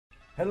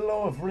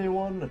Hello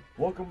everyone!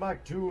 Welcome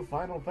back to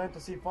Final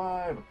Fantasy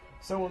V!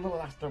 So in the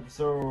last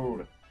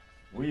episode,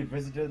 we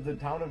visited the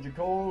town of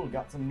Jakol,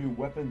 got some new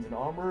weapons and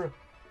armor,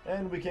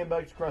 and we came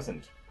back to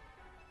Crescent.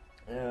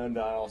 And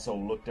I also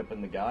looked up in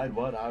the guide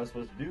what I was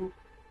supposed to do,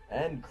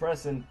 and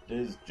Crescent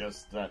is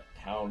just that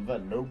town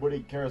that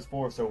nobody cares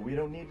for, so we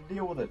don't need to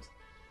deal with it.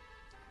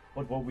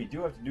 But what we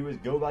do have to do is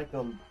go back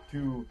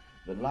to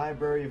the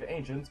Library of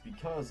Ancients,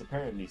 because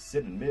apparently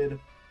Cid and Mid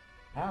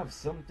have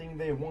something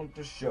they want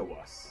to show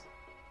us.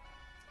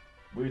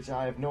 Which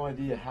I have no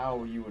idea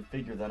how you would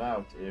figure that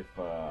out if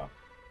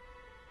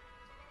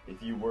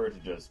you were to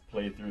just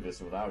play through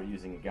this without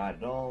using a guide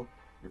at all.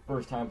 Your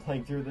first time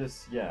playing through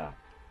this, yeah,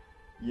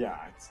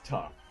 it's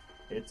tough.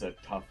 It's a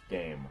tough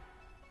game.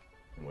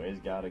 Anyways,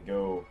 gotta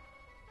go.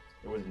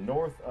 It was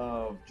north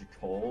of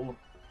Jakol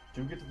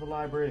to get to the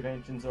Library of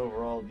Ancients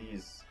over all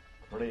these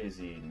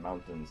crazy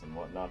mountains and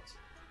whatnot.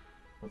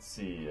 Let's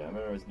see, I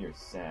remember it was near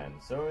Sand.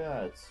 So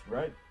yeah, it's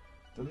right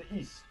to the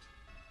east.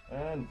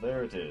 And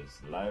there it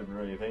is,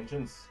 Library of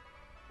Ancients.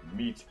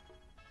 Meet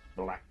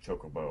Black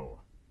Chocobo.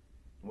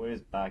 Anyways,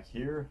 back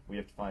here, we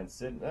have to find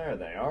Cid. There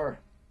they are.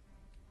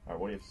 Alright,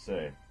 what do you have to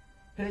say?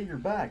 Hey, you're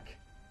back!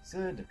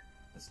 Cid,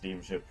 the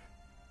steamship.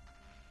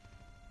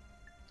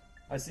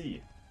 I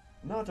see.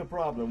 Not a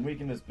problem, we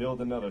can just build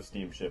another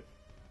steamship.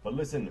 But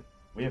listen,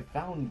 we have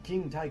found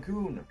King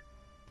Tycoon.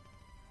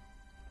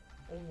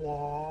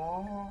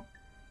 What?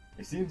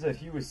 It seems that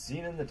he was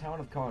seen in the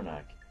town of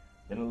Karnak.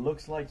 Then it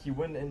looks like he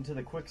went into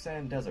the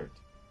Quicksand Desert.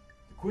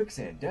 The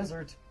Quicksand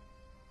Desert?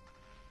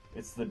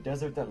 It's the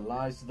desert that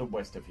lies to the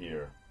west of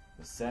here.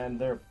 The sand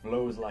there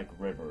flows like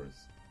rivers.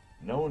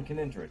 No one can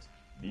enter it.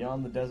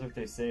 Beyond the desert,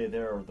 they say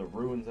there are the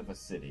ruins of a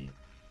city.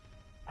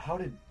 How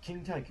did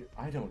King Tycoon...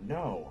 I don't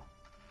know.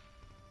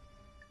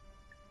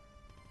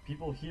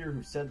 People here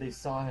who said they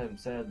saw him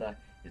said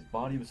that his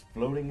body was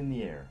floating in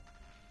the air.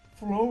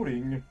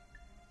 Floating?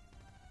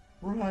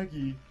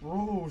 Raggy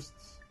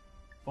roasts.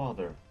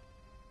 Father,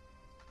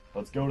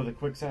 let's go to the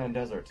Quicksand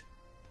Desert.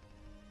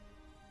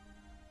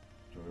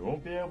 We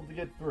won't be able to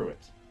get through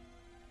it.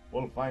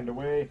 We'll find a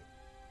way.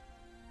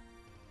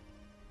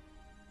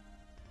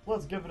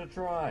 Let's give it a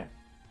try.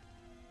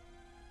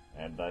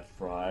 And that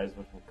try is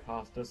what will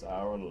cost us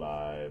our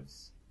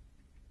lives.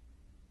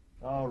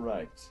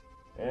 Alright.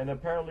 And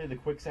apparently the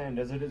Quicksand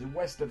Desert is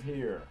west of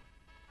here.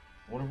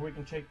 I wonder if we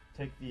can take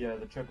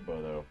the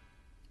Chocobo, though.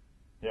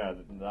 Yeah,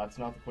 that's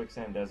not the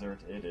Quicksand Desert.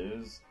 It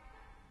is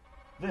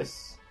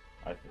this.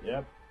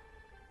 Yep.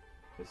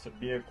 This would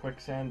be a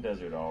Quicksand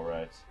Desert,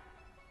 alright.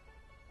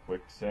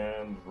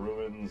 Quicksand,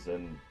 ruins,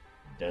 and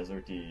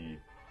deserty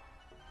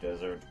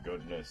desert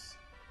goodness.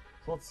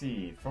 So let's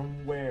see,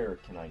 from where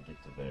can I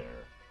get to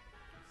there?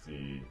 Let's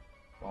see,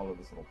 follow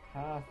this little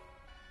path.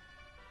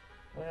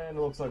 And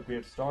it looks like we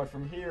have to start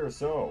from here,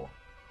 so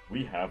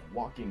we have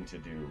walking to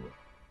do.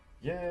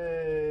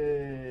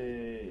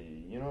 Yay!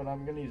 You know what,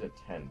 I'm gonna use a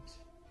tent.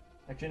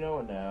 Actually, you know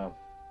what, now?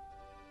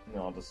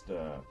 No,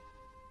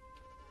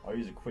 I'll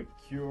use a quick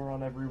cure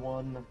on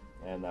everyone,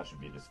 and that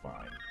should be just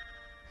fine.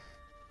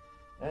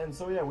 And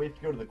so yeah, we have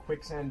to go to the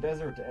Quicksand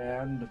Desert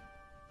and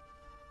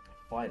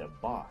fight a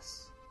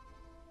boss.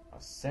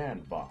 A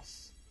sand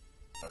boss.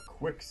 A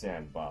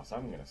quicksand boss.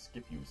 I'm gonna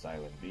skip you,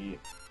 Silent Bee.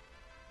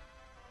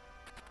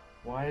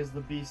 Why is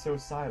the bee so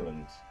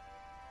silent?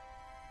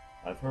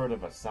 I've heard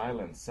of a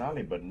silent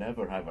Sally, but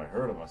never have I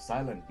heard of a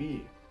silent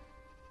bee.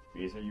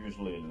 Bees are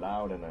usually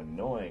loud and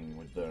annoying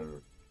with their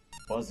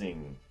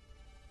buzzing.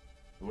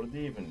 What did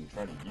they even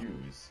try to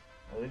use?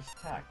 Oh, they just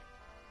attack.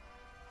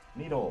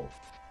 Needle.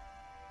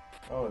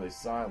 Oh, they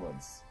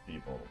silence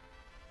people.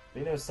 But,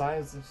 you know,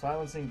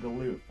 silencing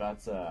Galoof,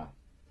 that's a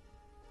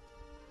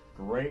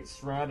great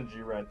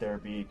strategy right there,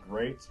 Bee.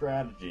 Great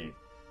strategy.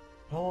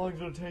 How long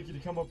did it take you to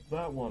come up with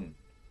that one?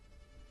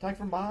 Attack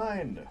from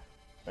behind.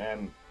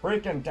 Man,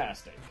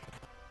 freaking-tastic.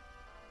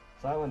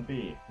 Silent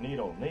Bee.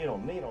 Needle, needle,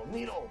 needle,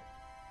 needle.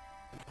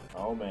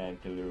 Oh man,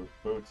 Galoof.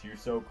 Boots, you're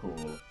so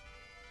cool.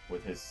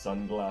 With his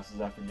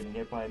sunglasses after getting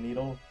hit by a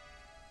needle.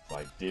 It's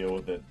like, deal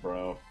with it,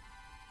 bro.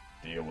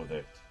 Deal with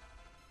it.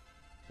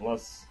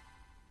 Plus,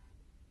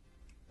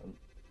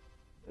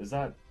 is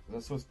that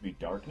supposed to be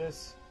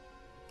darkness?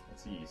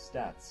 Let's see,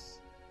 stats.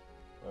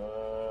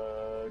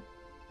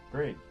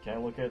 Great.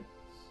 Can't look at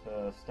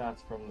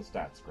stats from the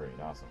stats screen.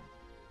 Awesome.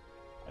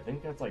 I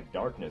think that's like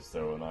darkness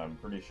though, and I'm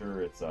pretty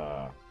sure it's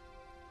let's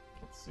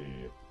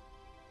see.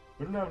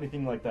 We don't have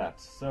anything like that,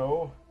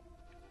 so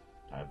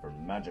time for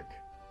magic.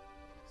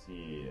 Let's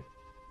see.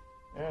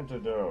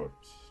 Antidote.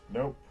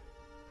 Nope.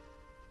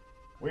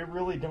 We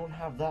really don't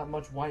have that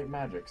much white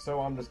magic,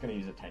 so I'm just gonna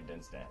use a tent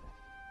instead.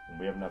 And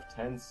we have enough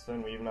tents,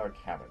 and we even have a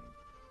cabin.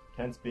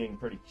 Tents being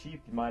pretty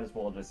cheap, you might as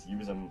well just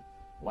use them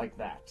like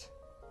that.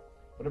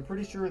 But I'm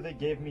pretty sure they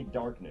gave me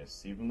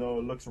darkness, even though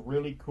it looks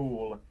really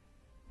cool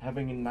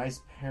having a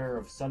nice pair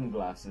of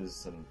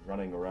sunglasses and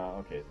running around.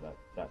 Okay, so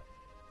that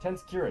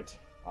tents cure it.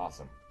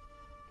 Awesome.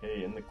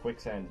 Okay, in the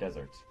Quicksand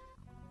Desert.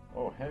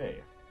 Oh,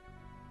 hey.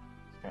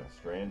 It's kind of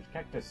strange.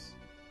 Cactus.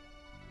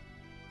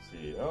 Let's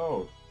see.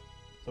 Oh,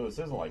 so this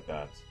is like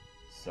that.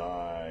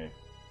 Sigh.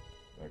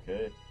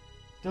 Okay.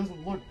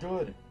 Doesn't look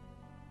good.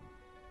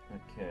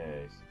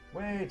 Okay.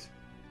 Wait!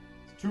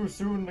 It's too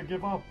soon to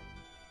give up.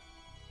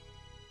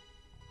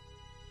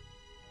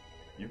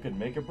 You can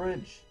make a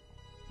bridge.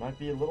 Might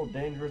be a little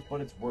dangerous,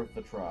 but it's worth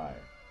the try.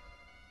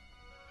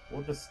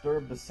 We'll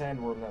disturb the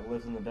sandworm that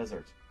lives in the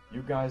desert.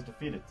 You guys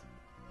defeat it.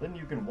 Then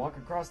you can walk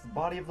across the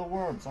body of the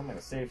worm, so I'm gonna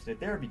save state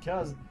there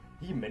because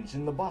he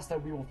mentioned the boss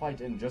that we will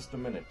fight in just a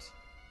minute.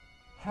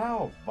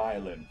 How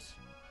violent.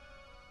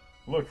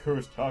 Look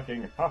who's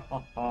talking, ha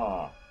ha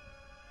ha.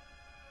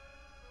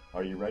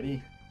 Are you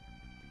ready?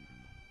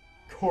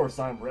 Of course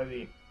I'm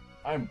ready.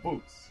 I'm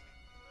Boots.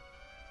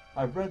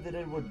 I read that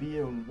it would be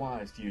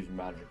unwise to use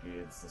magic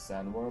against the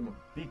sandworm.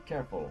 Be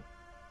careful.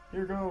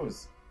 Here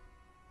goes.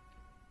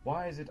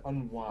 Why is it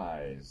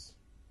unwise?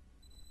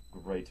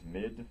 Great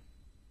mid.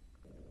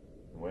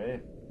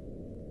 Way.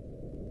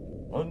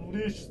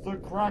 Unleash the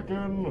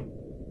Kraken!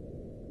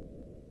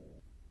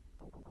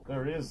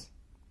 There it is.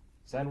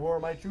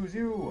 Sandworm, I choose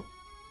you!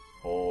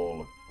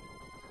 Hole.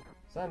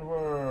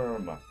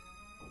 Sandworm!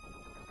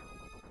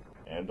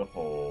 And a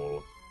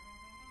hole.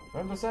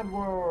 And a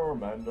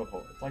sandworm! And a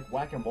hole. It's like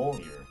whack-a-mole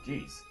here.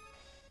 Jeez.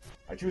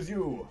 I choose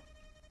you!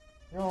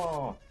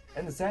 Oh,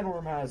 and the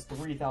sandworm has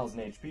 3,000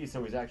 HP,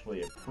 so he's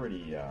actually a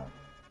pretty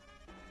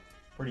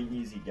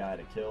easy guy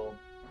to kill.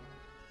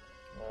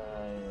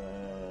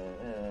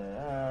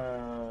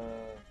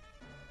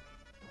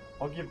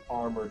 I'll give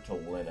armor to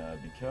Lena,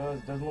 because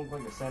it doesn't look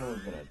like the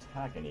sandworm's gonna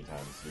attack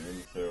anytime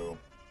soon, so...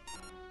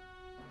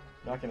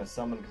 Not gonna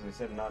summon because I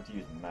said not to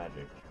use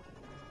magic.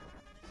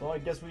 So I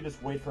guess we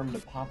just wait for him to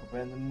pop up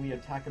and then we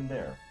attack him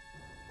there.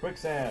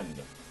 Quicksand!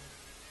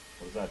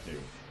 What does that do?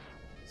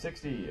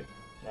 60!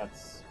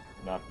 That's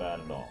not bad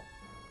at all.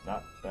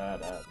 Not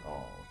bad at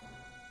all.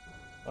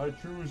 I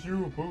choose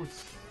you,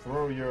 Boots!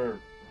 Throw your...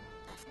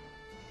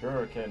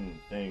 shuriken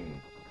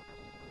thing.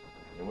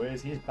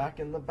 Anyways, he's back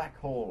in the back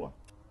hole.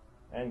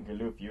 And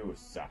Galoof, you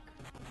suck.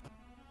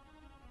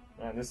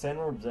 Man, this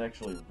sandworm's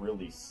actually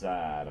really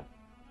sad.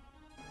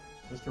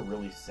 Just a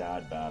really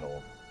sad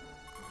battle.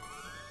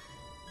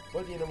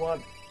 But you know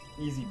what?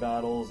 Easy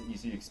battles,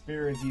 easy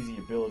experience, easy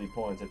ability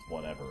points, it's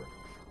whatever.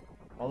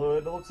 Although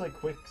it looks like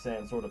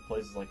Quicksand sort of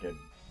places like a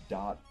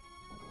dot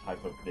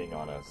type of thing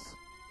on us.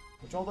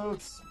 Which although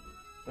it's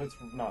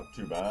not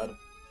too bad.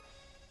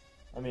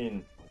 I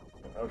mean,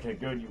 okay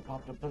good, you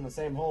popped up in the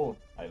same hole.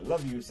 I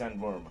love you,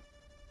 Sandworm.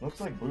 Looks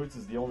like Boots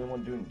is the only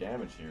one doing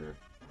damage here.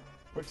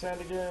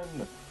 Quicksand again!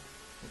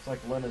 Looks like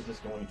Lena's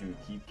just going to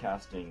keep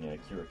casting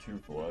Cure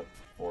 2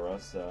 for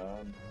us.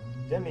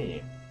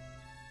 Demi!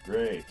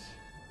 Great.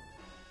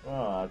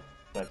 Oh,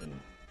 that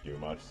didn't do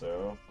much,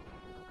 so...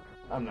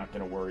 I'm not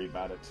gonna worry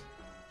about it.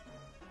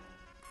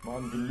 Come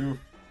on, Galoof.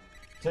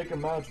 Take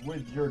him out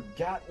with your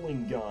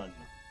Gatling gun!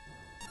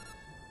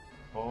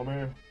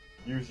 Homer,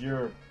 use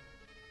your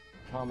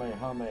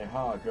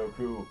Kamehameha,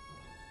 Goku.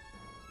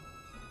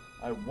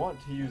 I want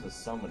to use a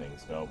summoning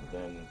spell, but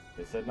then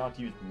they said not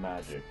to use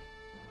magic.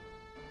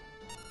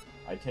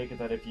 I take it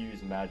that if you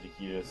use magic,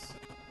 he just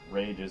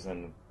rages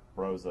and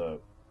throws a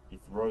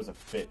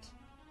fit.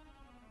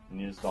 And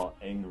he's just all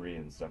angry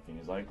and stuff, and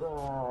he's like,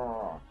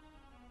 "Roar!"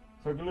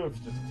 So Galoof's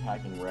just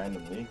attacking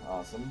randomly.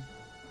 Awesome.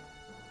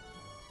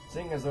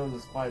 Seeing as though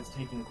this fight's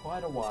taking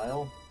quite a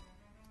while,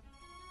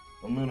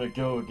 I'm gonna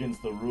go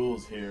against the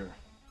rules here.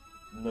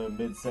 The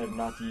mid said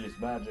not to use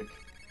magic.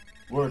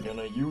 We're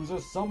gonna use a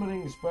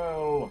summoning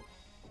spell!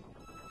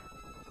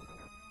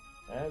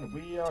 And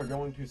we are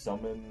going to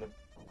summon...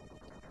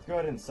 Let's go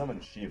ahead and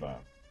summon Shiva.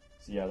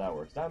 See how that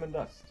works. Diamond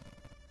Dust.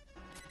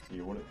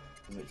 See, what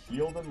does it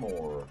heal them,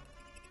 or...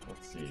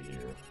 Let's see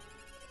here.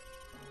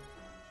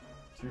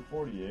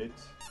 248.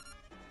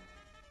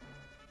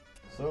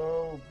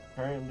 So,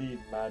 apparently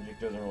magic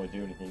doesn't really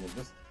do anything. It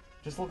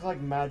just looks like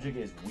magic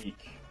is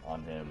weak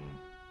on him.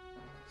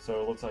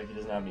 So it looks like he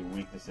doesn't have any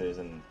weaknesses,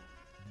 and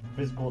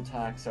physical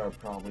attacks are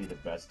probably the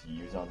best to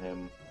use on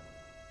him.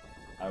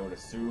 I would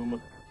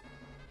assume.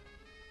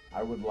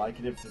 I would like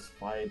it if this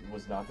fight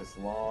was not this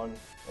long.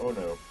 Oh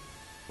no.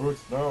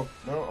 Boots, no,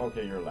 no,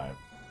 okay, you're alive.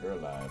 You're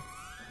alive.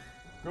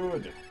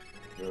 Good.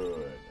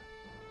 Good.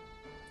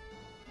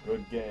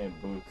 Good game,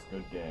 Boots,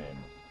 good game.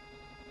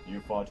 You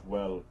fought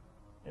well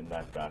in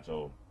that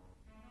battle.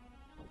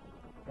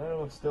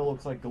 And it still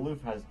looks like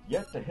Galoof has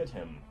yet to hit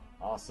him.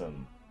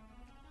 Awesome.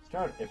 Let's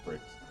try out Ifrit.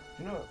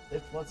 You know,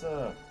 let's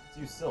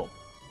use Sylph.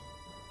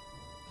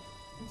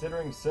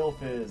 Considering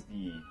Sylph is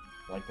the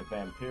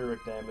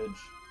vampiric damage.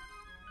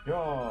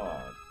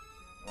 God.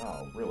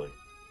 Oh, really?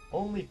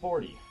 Only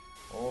 40.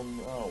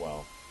 Oh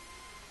well.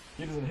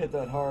 He doesn't hit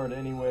that hard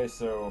anyway,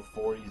 so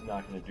 40's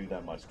not going to do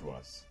that much to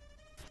us.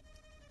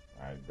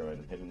 Alright, go ahead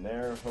and hit him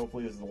there.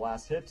 Hopefully this is the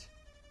last hit.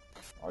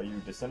 Are you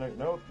disintegrating?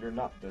 Nope, you're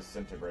not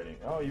disintegrating.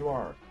 Oh, you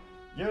are.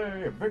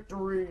 Yay,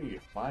 victory!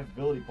 5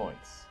 ability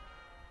points.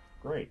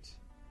 Great.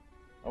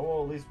 Oh,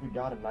 well, at least we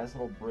got a nice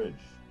little bridge.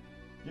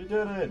 You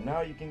did it!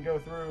 Now you can go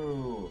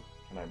through!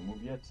 Can I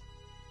move yet?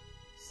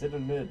 Sit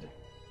in mid.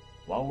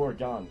 While we're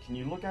gone, can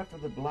you look after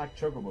the black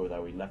chocobo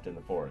that we left in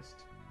the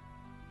forest?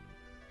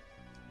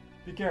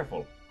 Be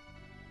careful.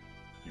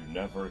 You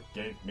never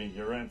gave me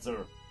your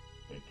answer.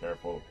 Be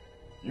careful.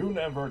 You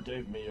never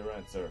gave me your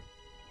answer.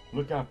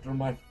 Look after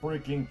my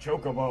freaking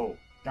chocobo.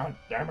 God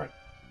damn it.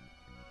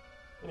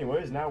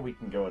 Anyways, now we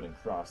can go ahead and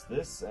cross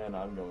this, and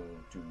I'm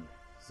going to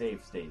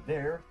save state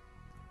there.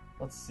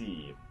 Let's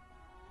see.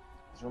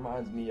 This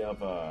reminds me of,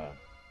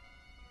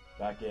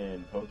 back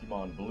in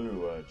Pokemon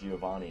Blue,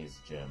 Giovanni's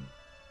gym.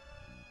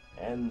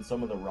 And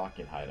some of the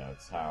rocket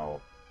hideouts, how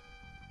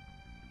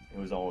it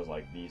was always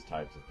like these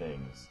types of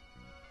things.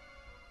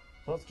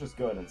 So let's just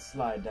go ahead and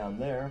slide down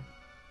there.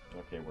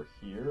 Okay, we're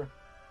here.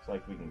 Looks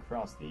like we can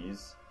cross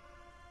these.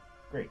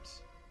 Great.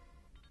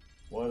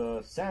 What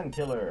a sand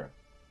killer!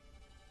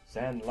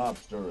 Sand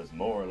lobster is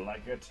more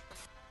like it.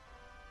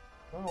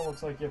 Oh,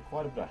 looks like you have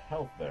quite a bit of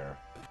health there.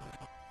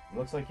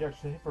 Looks like you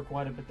actually hit for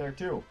quite a bit there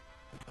too.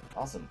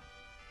 Awesome.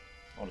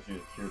 I'll just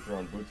use Cure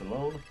on Boots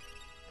alone,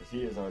 because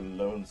he is our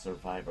lone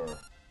survivor.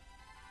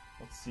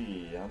 Let's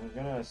see, I'm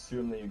gonna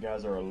assume that you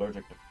guys are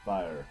allergic to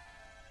fire.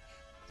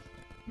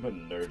 I'm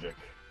allergic.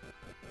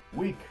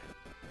 Weak!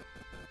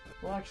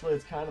 Well, actually,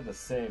 it's kind of the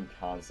same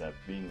concept,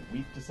 being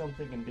weak to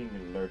something and being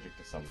allergic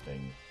to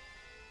something.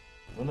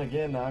 Then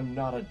again, I'm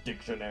not a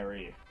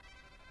dictionary.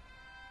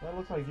 Well, it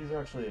looks like these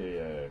are actually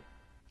a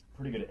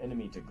pretty good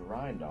enemy to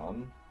grind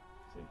on.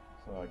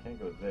 So I can't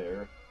go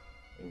there.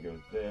 I can go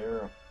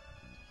there,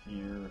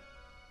 here.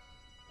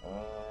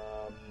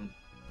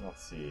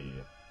 Let's see.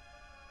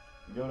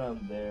 We go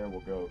down there, we'll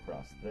go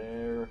across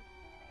there.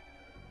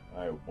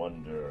 I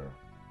wonder.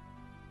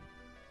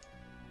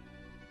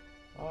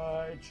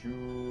 I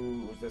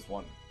choose this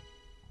one.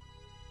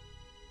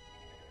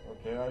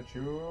 Okay, I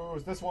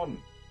choose this one.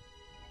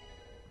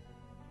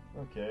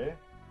 Okay.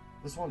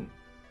 This one.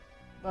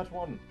 That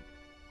one.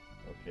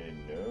 Okay,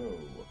 no.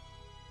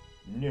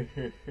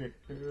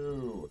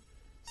 No.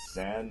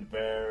 Sand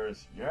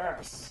bears,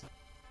 yes!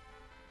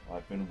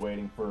 I've been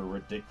waiting for a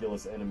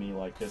ridiculous enemy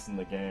like this in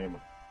the game.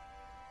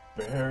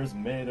 Bears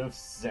made of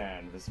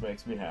sand. This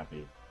makes me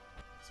happy.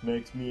 This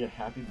makes me a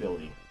happy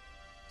Billy.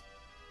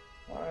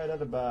 Alright,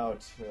 at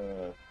about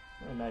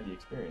 90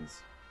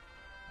 experience.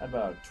 At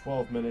about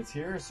 12 minutes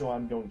here, so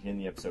I'm going to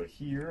end the episode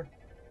here.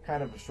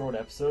 Kind of a short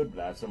episode,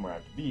 but I have somewhere I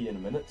have to be in a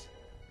minute.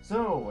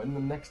 So, in the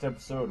next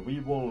episode,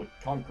 we will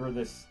conquer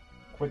this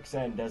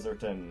quicksand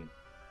desert and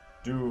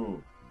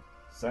do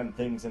sand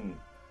things and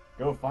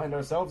go find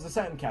ourselves a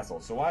sand castle.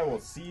 So I will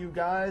see you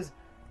guys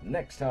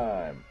next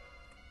time.